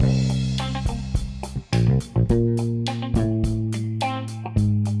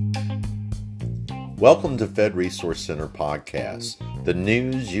Welcome to Fed Resource Center Podcast, the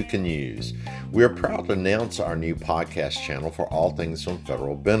news you can use. We are proud to announce our new podcast channel for all things on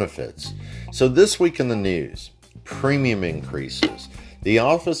federal benefits. So this week in the news, premium increases. The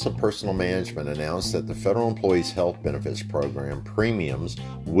Office of Personnel Management announced that the Federal Employees Health Benefits Program premiums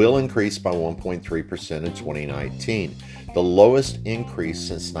will increase by 1.3% in 2019, the lowest increase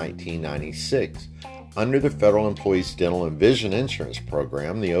since 1996. Under the Federal Employees Dental and Vision Insurance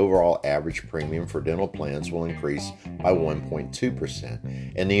Program, the overall average premium for dental plans will increase by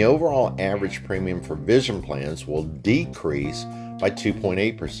 1.2%, and the overall average premium for vision plans will decrease by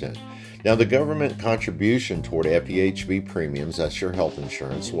 2.8%. Now, the government contribution toward FEHB premiums, that's your health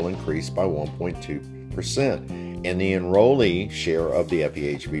insurance, will increase by 1.2%, and the enrollee share of the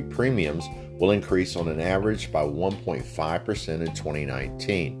FEHB premiums will increase on an average by 1.5% in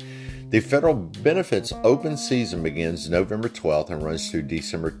 2019. The federal benefits open season begins November 12th and runs through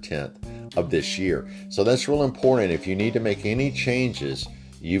December 10th of this year. So that's real important. If you need to make any changes,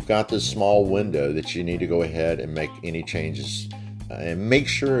 you've got this small window that you need to go ahead and make any changes. And make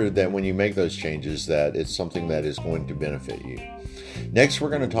sure that when you make those changes that it's something that is going to benefit you. Next, we're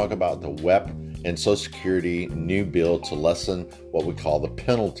going to talk about the WEP and Social Security new bill to lessen what we call the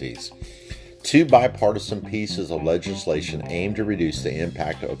penalties. Two bipartisan pieces of legislation aim to reduce the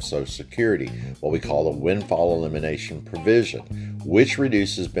impact of Social Security, what we call the windfall elimination provision, which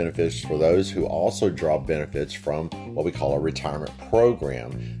reduces benefits for those who also draw benefits from what we call a retirement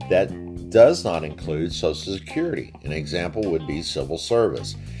program that does not include Social Security. An example would be civil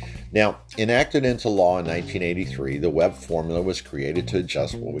service. Now, enacted into law in 1983, the WEP formula was created to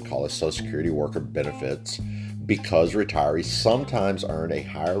adjust what we call as Social Security worker benefits because retirees sometimes earned a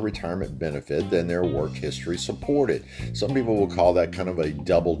higher retirement benefit than their work history supported. Some people will call that kind of a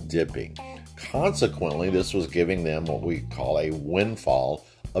double dipping. Consequently, this was giving them what we call a windfall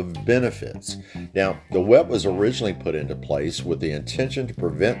of benefits. Now, the WEP was originally put into place with the intention to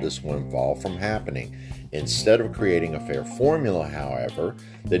prevent this windfall from happening. Instead of creating a fair formula, however,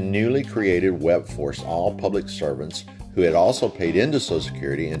 the newly created WEP forced all public servants who had also paid into Social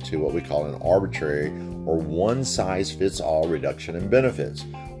Security into what we call an arbitrary or one-size-fits-all reduction in benefits,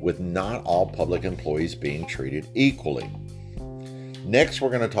 with not all public employees being treated equally. Next, we're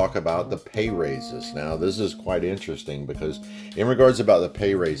going to talk about the pay raises. Now, this is quite interesting because in regards about the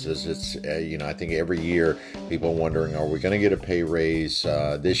pay raises, it's, I think every year people are wondering, are we going to get a pay raise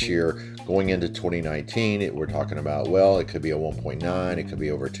this year going into 2019? We're talking about, well, it could be a 1.9, it could be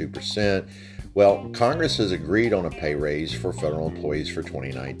over 2%. Well, Congress has agreed on a pay raise for federal employees for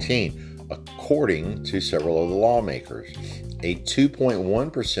 2019, according to several of the lawmakers. A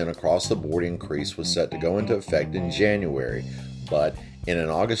 2.1% across-the-board increase was set to go into effect in January, but in an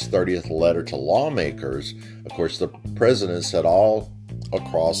August 30th letter to lawmakers, of course, the president said all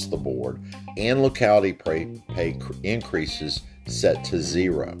across the board and locality pay increases set to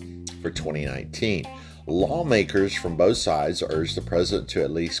zero for 2019. Lawmakers from both sides urged the president to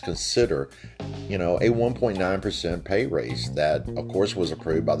at least consider, a 1.9% pay raise that, of course, was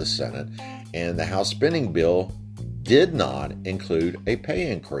approved by the Senate, and the House spending bill did not include a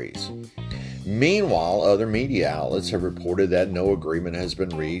pay increase. Meanwhile, other media outlets have reported that no agreement has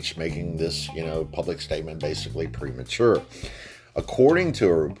been reached, making this, public statement basically premature. According to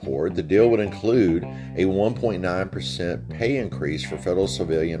a report, the deal would include a 1.9% pay increase for federal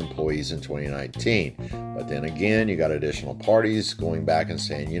civilian employees in 2019. But then again, you got additional parties going back and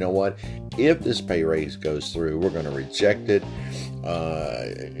saying, you know what, if this pay raise goes through, we're going to reject it.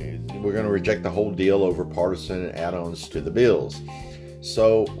 We're going to reject the whole deal over partisan add-ons to the bills.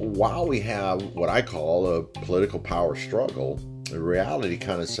 So while we have what I call a political power struggle, the reality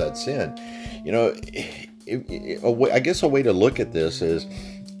kind of sets in. I guess a way to look at this is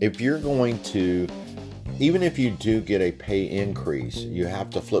if you're going to, even if you do get a pay increase, you have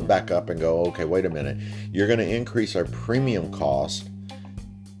to flip back up and go, okay, wait a minute. You're going to increase our premium cost,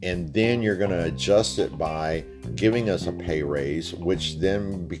 and then you're going to adjust it by giving us a pay raise, which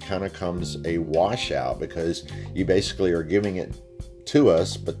then kind of comes a washout because you basically are giving it to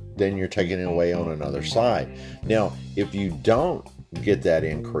us, but then you're taking it away on another side. Now, if you don't get that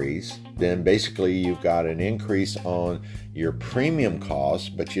increase, then basically you've got an increase on your premium costs,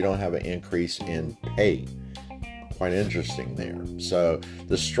 but you don't have an increase in pay. Quite interesting there. So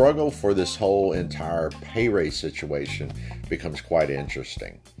the struggle for this whole entire pay raise situation becomes quite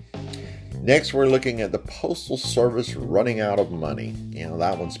interesting. Next, we're looking at the Postal Service running out of money.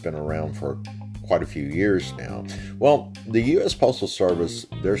 That one's been around for quite a few years now. Well, the U.S. Postal Service,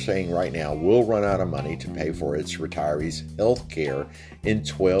 they're saying right now, will run out of money to pay for its retirees' health care in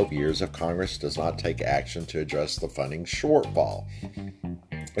 12 years if Congress does not take action to address the funding shortfall.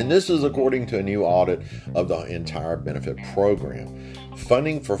 And this is according to a new audit of the entire benefit program.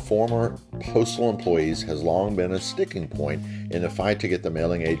 Funding for former postal employees has long been a sticking point in the fight to get the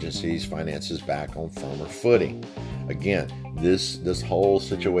mailing agency's finances back on firmer footing. Again, this whole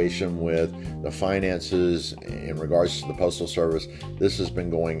situation with the finances in regards to the Postal Service, this has been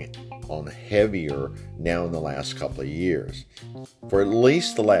going on heavier now in the last couple of years. For at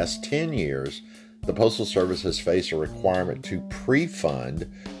least the last 10 years, the Postal Service has faced a requirement to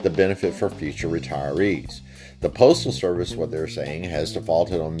pre-fund the benefit for future retirees. The Postal Service, what they're saying, has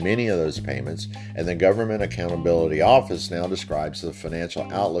defaulted on many of those payments, and the Government Accountability Office now describes the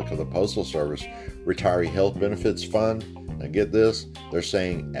financial outlook of the Postal Service Retiree Health Benefits Fund. Now get this, they're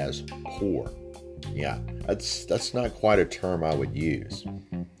saying as poor. Yeah, that's not quite a term I would use.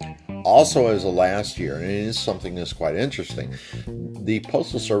 Also, as of last year, and it is something that's quite interesting, the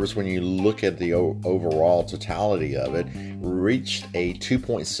Postal Service, when you look at the overall totality of it, reached a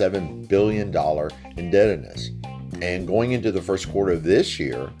 $2.7 billion indebtedness. And going into the first quarter of this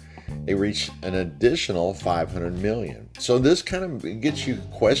year, they reached an additional $500 million. So this kind of gets you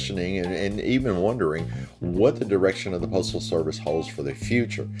questioning and even wondering what the direction of the Postal Service holds for the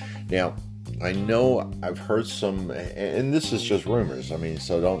future. Now, I know I've heard some, and this is just rumors. I mean,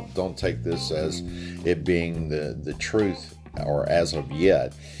 so don't take this as it being the truth or as of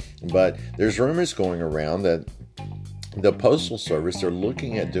yet. But there's rumors going around that the Postal Service, they're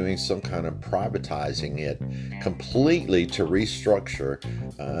looking at doing some kind of privatizing it completely to restructure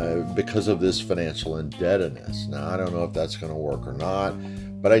because of this financial indebtedness. Now, I don't know if that's going to work or not,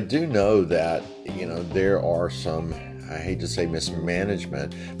 but I do know that, there are some, I hate to say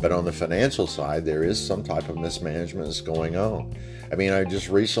mismanagement, but on the financial side, there is some type of mismanagement that's going on. I mean, I just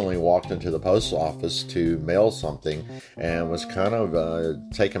recently walked into the post office to mail something and was kind of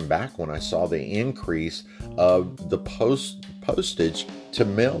taken back when I saw the increase of the postage to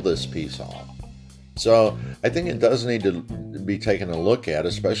mail this piece off. So I think it does need to be taken a look at,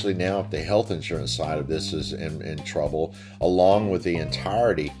 especially now if the health insurance side of this is in trouble, along with the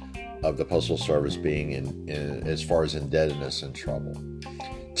entirety of the Postal Service being in as far as indebtedness in trouble.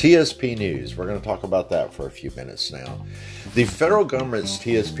 TSP News. We're going to talk about that for a few minutes now. The federal government's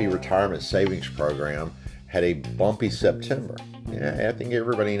TSP retirement savings program had a bumpy September. Yeah, I think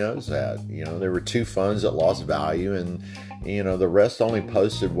everybody knows that. There were two funds that lost value, and the rest only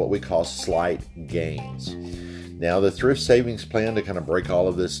posted what we call slight gains. Now, the thrift savings plan, to kind of break all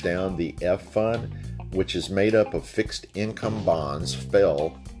of this down, the F fund, which is made up of fixed income bonds,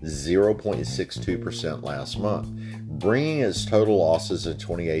 fell 0.62% last month, bringing its total losses in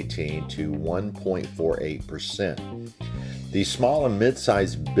 2018 to 1.48%. The small and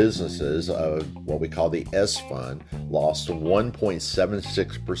mid-sized businesses of what we call the S Fund lost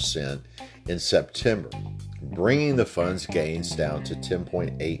 1.76% in September, bringing the fund's gains down to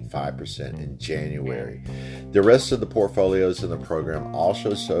 10.85% in January. The rest of the portfolios in the program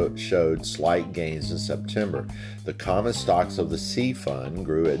also showed slight gains in September. The common stocks of the C Fund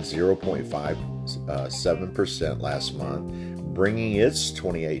grew at 0.57% last month, bringing its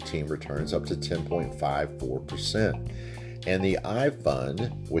 2018 returns up to 10.54%. And the I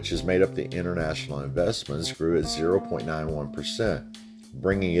Fund, which is made up of the international investments, grew at 0.91%.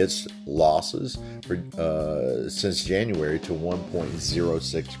 bringing its losses since January to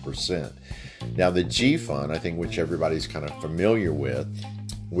 1.06%. Now, the G Fund, I think, which everybody's kind of familiar with,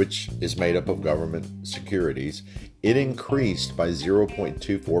 which is made up of government securities, it increased by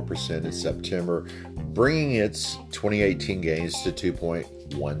 0.24% in September, bringing its 2018 gains to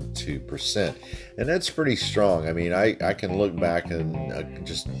 2.12%. And that's pretty strong. I mean, I can look back and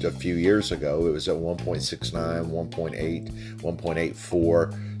just a few years ago, it was at 1.69, 1.8,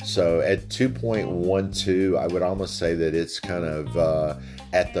 1.84. So at 2.12, I would almost say that it's kind of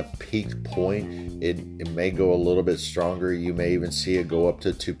at the peak point. It may go a little bit stronger. You may even see it go up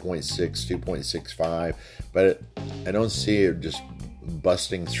to 2.6, 2.65, but I don't see it just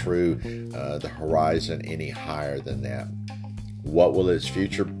busting through the horizon any higher than that. What will its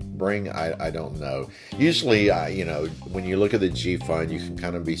future bring? I don't know. Usually, when you look at the G Fund, you can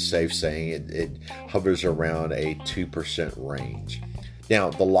kind of be safe saying it hovers around a 2% range. Now,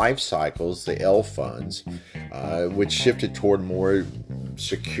 the life cycles, the L funds, which shifted toward more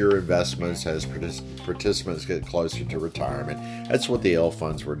secure investments as participants get closer to retirement. That's what the L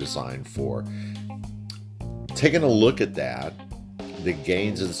funds were designed for. Taking a look at that, the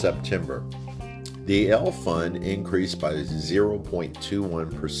gains in September, the L fund increased by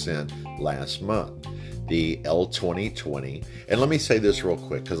 0.21% last month. The L 2020, and let me say this real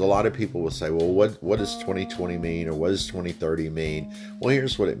quick, because a lot of people will say, well, what does 2020 mean, or what does 2030 mean? Well,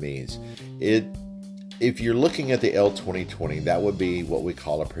 here's what it means. if you're looking at the L2020, that would be what we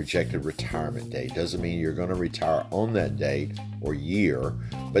call a projected retirement date. Doesn't mean you're going to retire on that date or year,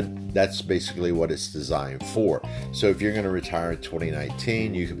 but that's basically what it's designed for. So if you're going to retire in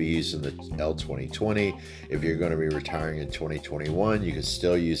 2019, you could be using the L2020. If you're going to be retiring in 2021, you can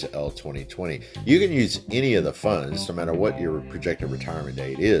still use the L2020. You can use any of the funds, no matter what your projected retirement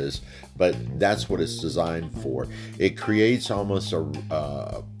date is, but that's what it's designed for. It creates almost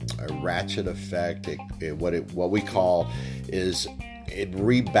a ratchet effect. What we call is it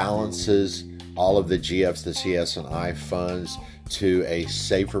rebalances all of the GFs, the CS and I funds to a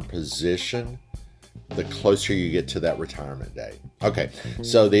safer position the closer you get to that retirement date. Okay,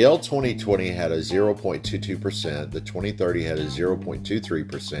 so the L2020 had a 0.22%, the 2030 had a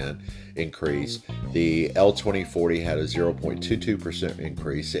 0.23% increase, the L2040 had a 0.22%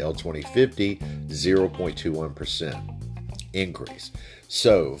 increase, the L2050 0.21% increase.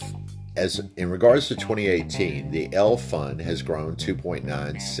 So as in regards to 2018, the L fund has grown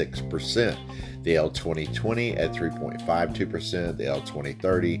 2.96%, the L2020 at 3.52%, the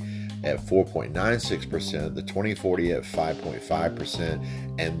L2030 at 4.96%, the 2040 at 5.5%,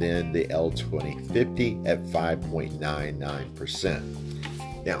 and then the L2050 at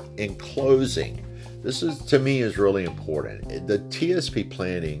 5.99%. Now, in closing, this is, to me, is really important. The TSP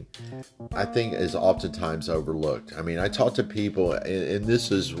planning, I think, is oftentimes overlooked. I mean, I talk to people, and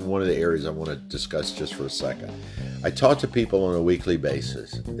this is one of the areas I want to discuss just for a second. I talk to people on a weekly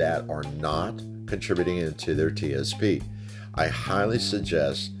basis that are not contributing into their TSP. I highly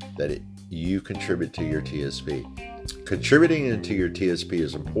suggest that you contribute to your TSP. Contributing into your TSP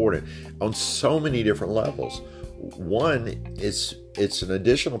is important on so many different levels. One, it's an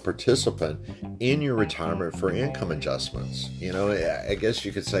additional participant in your retirement for income adjustments. You know, I guess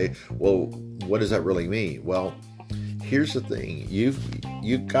you could say, well, what does that really mean? Well, here's the thing.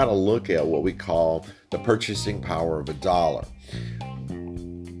 You've got to look at what we call the purchasing power of a dollar.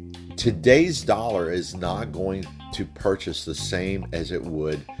 Today's dollar is not going to purchase the same as it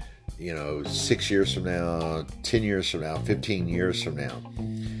would, 6 years from now, 10 years from now, 15 years from now.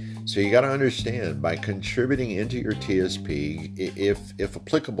 So you got to understand, by contributing into your TSP, if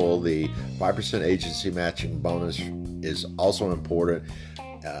applicable, the 5% agency matching bonus is also important.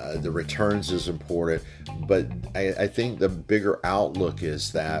 The returns is important. But I think the bigger outlook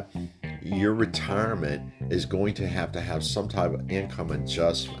is that your retirement is going to have some type of income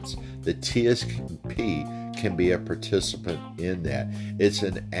adjustments. The TSP can be a participant in that. It's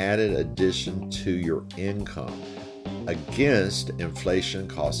an added addition to your income against inflation,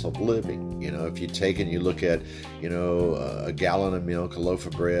 cost of living. If you take and you look at, a gallon of milk, a loaf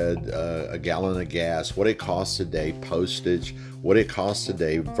of bread, a gallon of gas, what it costs today, postage, what it costs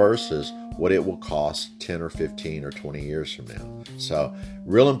today versus what it will cost 10 or 15 or 20 years from now. So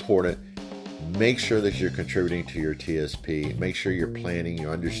real important. Make sure that you're contributing to your TSP. Make sure you're planning, you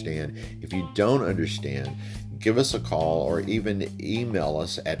understand. If you don't understand, give us a call or even email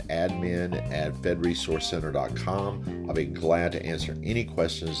us at admin@fedresourcecenter.com. I'll be glad to answer any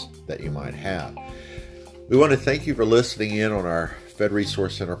questions that you might have. We want to thank you for listening in on our Fed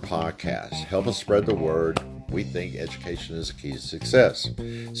Resource Center podcast. Help us spread the word. We think education is the key to success.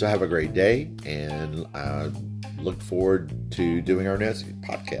 So have a great day, and I look forward to doing our next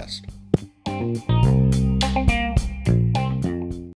podcast.